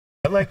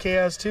like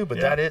chaos too, but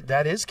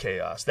that is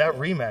chaos. That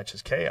rematch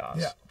is chaos.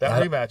 Yeah.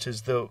 That rematch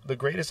is the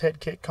greatest head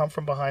kick come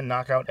from behind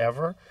knockout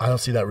ever. I don't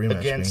see that rematch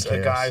against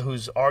being a guy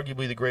who's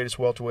arguably the greatest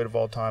welterweight of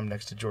all time,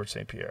 next to George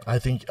St. Pierre. I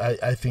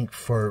think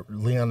for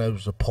Leon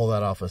Edwards to pull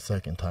that off a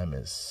second time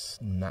is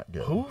not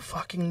good. Who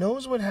fucking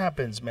knows what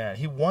happens, man?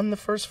 He won the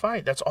first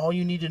fight. That's all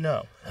you need to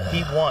know.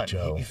 He won.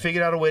 He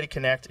figured out a way to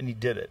connect, and he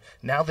did it.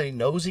 Now that he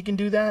knows he can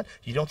do that,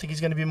 you don't think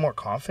he's going to be more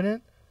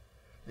confident?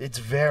 It's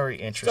very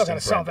interesting. Still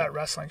got to sell that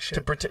wrestling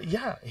shit.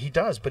 Yeah, he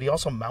does, but he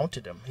also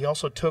mounted him. He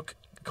also took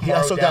Kamaru He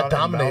also down got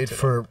dominated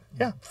for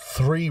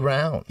 3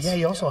 rounds. Yeah,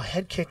 he also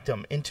head kicked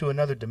him into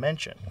another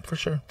dimension. For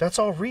sure. That's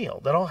all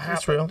real. That all happened.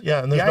 That's real.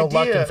 Yeah, and there's no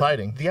luck in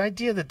fighting. The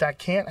idea that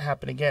can't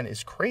happen again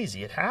is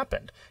crazy. It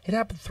happened. It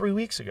happened 3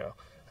 weeks ago.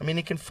 I mean,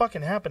 it can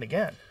fucking happen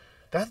again.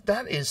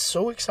 That is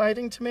so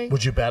exciting to me.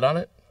 Would you bet on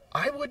it?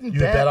 I wouldn't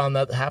bet. You would bet on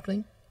that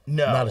happening?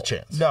 No. Not a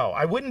chance. No,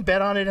 I wouldn't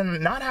bet on it and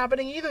not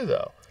happening either,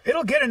 though.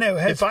 It'll get in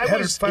a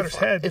fighter's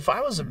head. If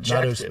I was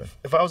objective,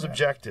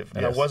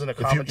 and I wasn't a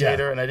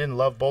commentator, and I didn't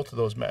love both of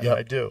those men,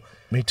 I do.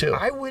 Me too.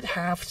 I would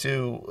have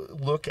to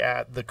look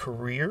at the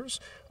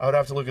careers. I would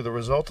have to look at the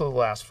result of the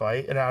last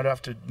fight, and I would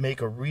have to make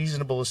a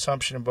reasonable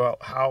assumption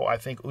about how I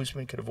think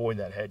Usman could avoid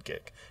that head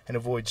kick and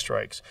avoid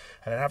strikes.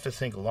 And I'd have to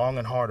think long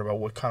and hard about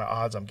what kind of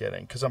odds I'm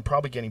getting, because I'm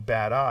probably getting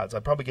bad odds.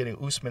 I'm probably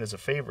getting Usman as a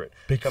favorite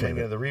coming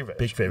into the rematch.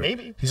 Big favorite.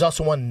 Maybe. He's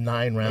also won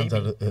 9 rounds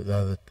out of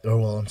the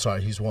I'm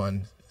sorry, he's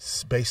won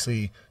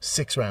basically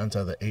 6 rounds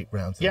out of the 8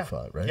 rounds that he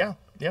fought, right? Yeah.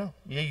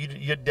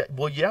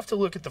 Well, you have to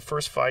look at the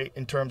first fight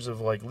in terms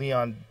of, like,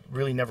 Leon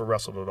really never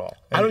wrestled at all.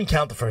 I don't even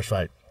count the first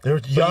fight. They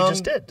were young. But you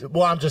just did.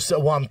 Well,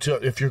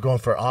 if you're going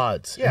for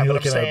odds, and you're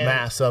looking at a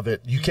mass of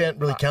it, you can't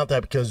really count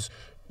that because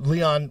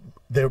Leon,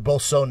 they were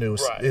both so new.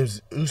 Right. It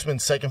was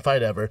Usman's second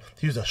fight ever.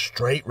 He was a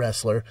straight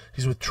wrestler.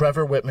 He's with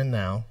Trevor Whitman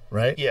now,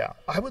 right? Yeah.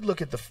 I would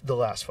look at the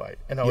last fight,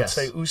 and I would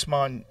say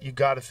Usman, you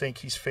got to think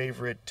he's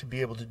favorite to be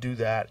able to do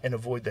that and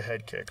avoid the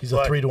head kick. He's a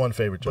 3-1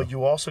 favorite, Joe. But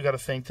you also got to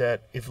think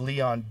that if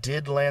Leon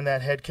did land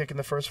that head kick in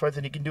the first fight,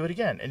 then he can do it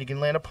again, and he can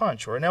land a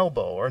punch or an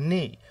elbow or a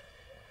knee.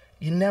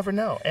 You never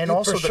know. And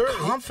also the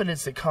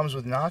confidence that comes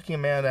with knocking a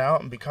man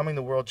out and becoming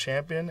the world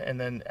champion and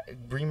then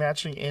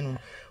rematching in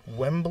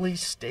Wembley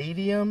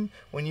Stadium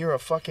when you're a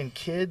fucking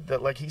kid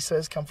that, like he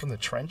says, come from the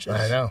trenches.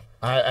 I know.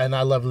 And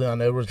I love Leon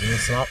Edwards.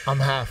 And I'm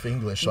half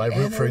English, so I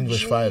root for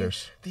English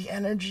fighters. The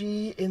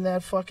energy in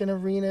that fucking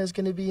arena is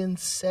going to be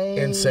insane.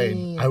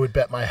 Insane. I would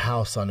bet my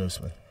house on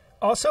Usman.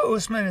 Also,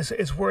 Usman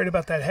is worried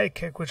about that head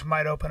kick, which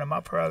might open him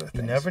up for other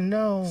things. You never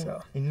know.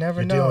 So, you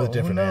never know. You're dealing with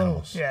different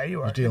animals. Yeah, you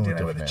are. You're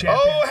dealing with a champion.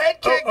 Oh,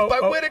 head kick by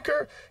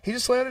Whitaker. He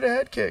just landed a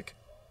head kick.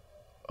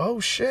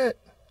 Oh, shit.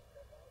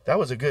 That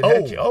was a good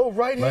head kick. Oh,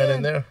 right hand. Right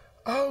in there.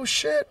 Oh,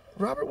 shit.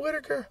 Robert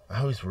Whitaker.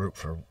 I always root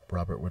for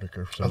Robert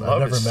Whitaker. So I've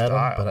never met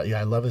him, but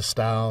I love his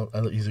style.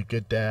 He's a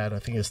good dad. I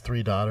think he has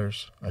 3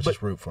 daughters. I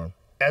just root for him.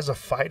 As a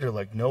fighter,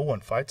 like, no one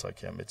fights like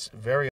him. It's very